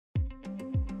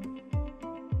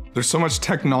There's so much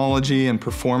technology and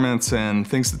performance and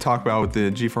things to talk about with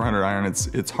the G400 iron,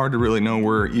 it's hard to really know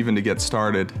where even to get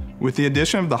started. With the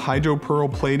addition of the hydro-pearl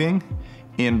plating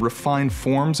and refined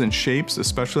forms and shapes,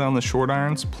 especially on the short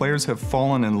irons, players have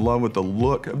fallen in love with the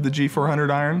look of the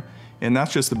G400 iron, and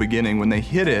that's just the beginning. When they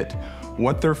hit it,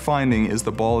 what they're finding is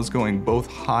the ball is going both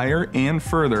higher and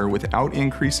further without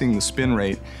increasing the spin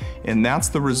rate, and that's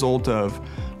the result of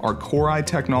our core eye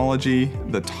technology,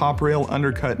 the top rail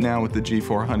undercut now with the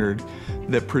G400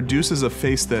 that produces a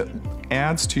face that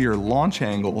adds to your launch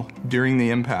angle during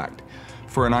the impact.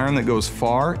 For an iron that goes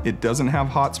far, it doesn't have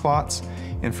hot spots,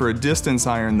 and for a distance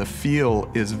iron, the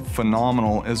feel is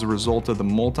phenomenal as a result of the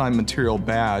multi-material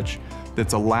badge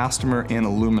that's elastomer and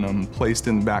aluminum placed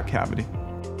in the back cavity.